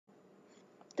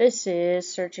This is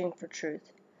Searching for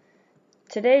Truth.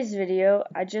 Today's video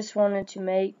I just wanted to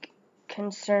make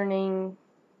concerning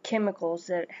chemicals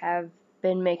that have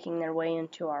been making their way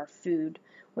into our food,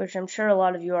 which I'm sure a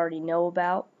lot of you already know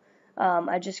about.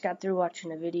 I just got through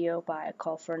watching a video by a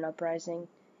call for an Uprising,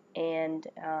 and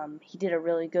he did a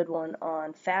really good one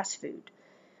on fast food.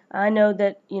 I know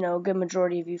that, a good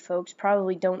majority of you folks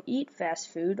probably don't eat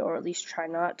fast food, or at least try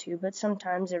not to, but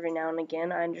sometimes, every now and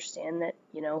again, I understand that,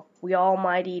 we all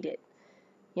might eat it.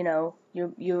 You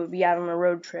would be out on a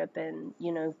road trip and,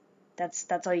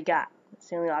 that's all you got. It's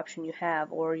the only option you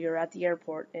have, or you're at the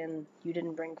airport and you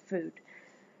didn't bring food.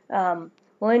 Well,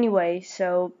 anyway,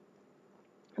 so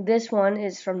this one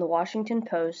is from the Washington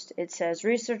Post. It says,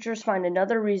 researchers find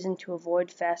another reason to avoid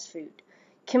fast food: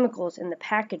 chemicals in the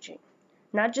packaging.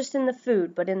 Not just in the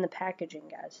food, but in the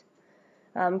packaging, guys.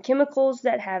 Chemicals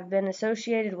that have been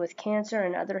associated with cancer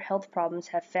and other health problems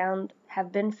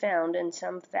have been found in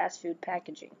some fast food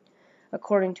packaging,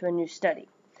 according to a new study.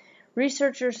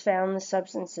 Researchers found the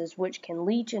substances which can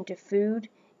leach into food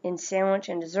in sandwich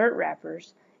and dessert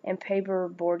wrappers and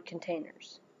paperboard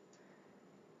containers.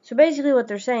 So basically what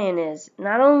they're saying is,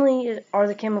 not only are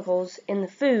the chemicals in the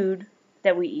food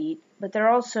that we eat, but they're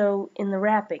also in the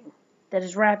wrapping that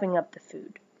is wrapping up the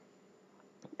food.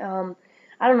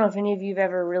 I don't know if any of you have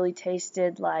ever really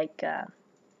tasted like a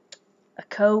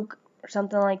Coke or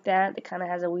something like that kind of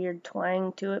has a weird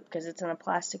twang to it because it's in a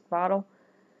plastic bottle.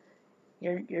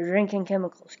 You're drinking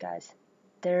chemicals, guys.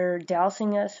 They're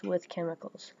dousing us with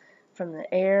chemicals from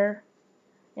the air,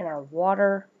 in our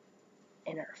water,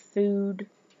 in our food.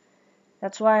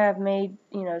 That's why I've made,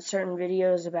 certain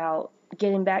videos about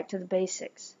getting back to the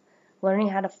basics, learning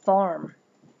how to farm,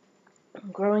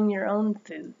 growing your own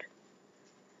food,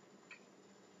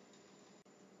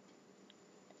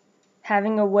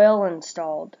 having a well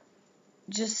installed,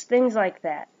 just things like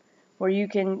that, where you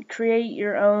can create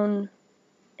your own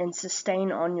and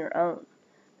sustain on your own,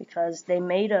 because they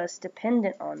made us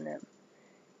dependent on them.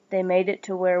 They made it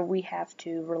to where we have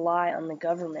to rely on the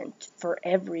government for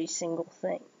every single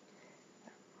thing.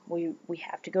 We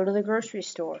have to go to the grocery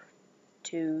store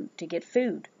to get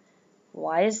food.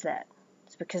 Why is that?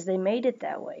 It's because they made it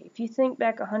that way. If you think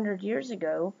back 100 years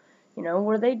ago,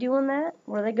 were they doing that?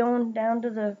 Were they going down to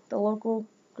the local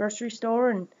grocery store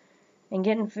and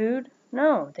getting food?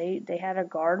 No, they had a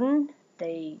garden.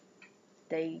 They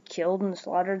killed and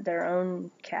slaughtered their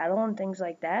own cattle and things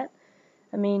like that.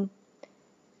 I mean,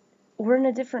 we're in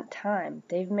a different time.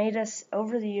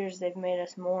 Over the years, they've made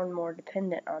us more and more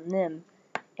dependent on them.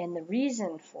 And the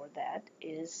reason for that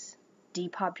is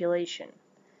depopulation.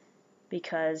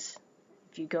 Because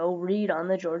if you go read on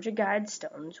the Georgia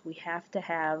Guidestones, we have to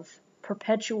have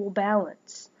perpetual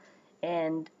balance.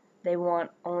 And they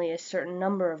want only a certain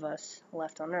number of us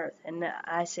left on Earth. And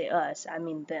I say us, I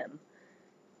mean them.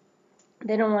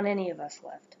 They don't want any of us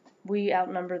left. We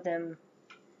outnumber them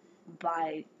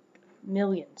by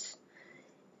millions.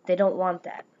 They don't want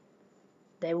that.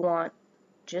 They want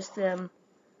just them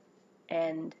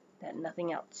and that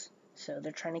nothing else. So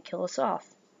they're trying to kill us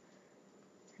off.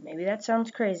 Maybe that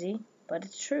sounds crazy, but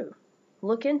it's true.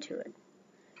 Look into it.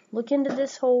 Look into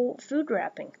this whole food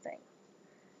wrapping thing.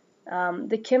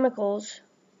 The chemicals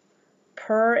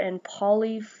per and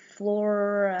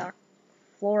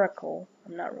polyfluoroalkyl,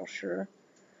 I'm not real sure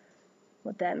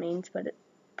what that means, but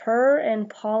per and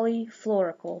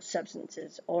polyfluoroalkyl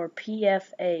substances, or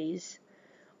PFAs,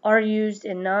 are used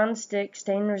in non-stick,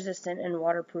 stain-resistant, and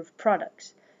waterproof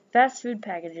products. Fast food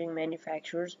packaging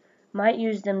manufacturers might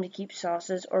use them to keep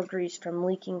sauces or grease from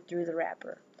leaking through the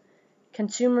wrapper.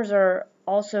 Consumers are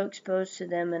also exposed to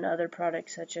them in other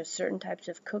products such as certain types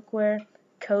of cookware,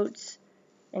 coats,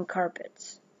 and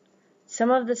carpets.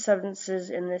 Some of the substances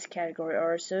in this category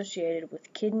are associated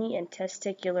with kidney and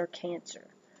testicular cancer,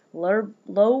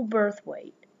 low birth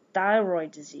weight,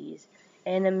 thyroid disease,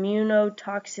 and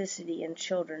immunotoxicity in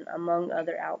children, among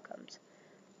other outcomes.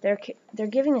 They're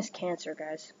giving us cancer,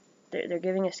 guys. They're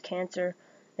giving us cancer.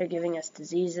 They're giving us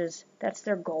diseases. That's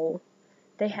their goal.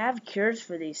 They have cures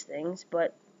for these things,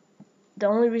 but the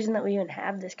only reason that we even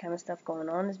have this kind of stuff going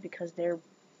on is because they're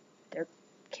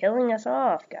killing us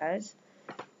off, guys.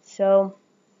 So,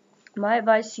 my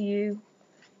advice to you,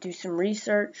 do some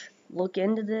research, look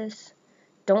into this.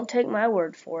 Don't take my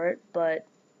word for it, but,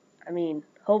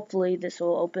 hopefully this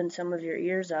will open some of your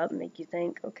ears up, make you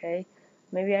think, okay,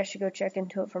 maybe I should go check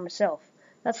into it for myself.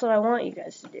 That's what I want you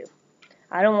guys to do.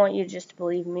 I don't want you just to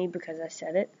believe me because I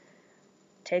said it.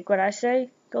 Take what I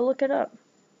say, go look it up.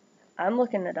 I'm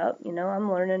looking it up,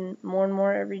 I'm learning more and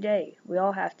more every day. We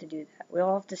all have to do that. We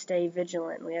all have to stay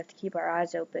vigilant. We have to keep our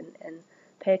eyes open and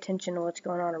pay attention to what's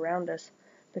going on around us,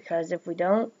 Because if we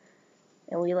don't,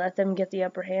 and we let them get the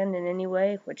upper hand in any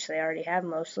way, which they already have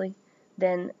mostly,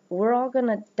 then we're all going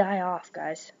to die off,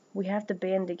 guys. We have to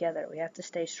band together. We have to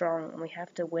stay strong, and we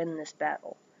have to win this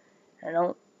battle. I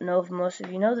don't know if most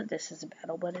of you know that this is a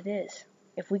battle, but it is.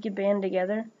 If we could band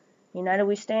together, united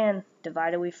we stand,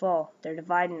 divided we fall. They're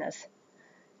dividing us.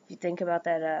 If you think about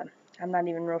that, I'm not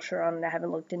even real sure on it. I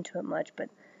haven't looked into it much, but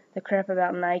the crap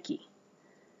about Nike,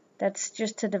 that's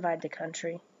just to divide the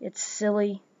country. It's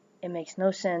silly. It makes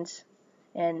no sense.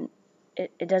 And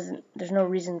it doesn't, there's no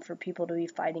reason for people to be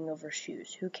fighting over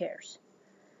shoes. Who cares?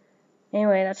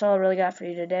 Anyway, that's all I really got for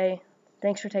you today.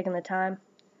 Thanks for taking the time.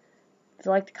 If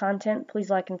you like the content, please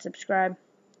like and subscribe,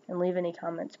 and leave any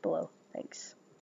comments below. Thanks.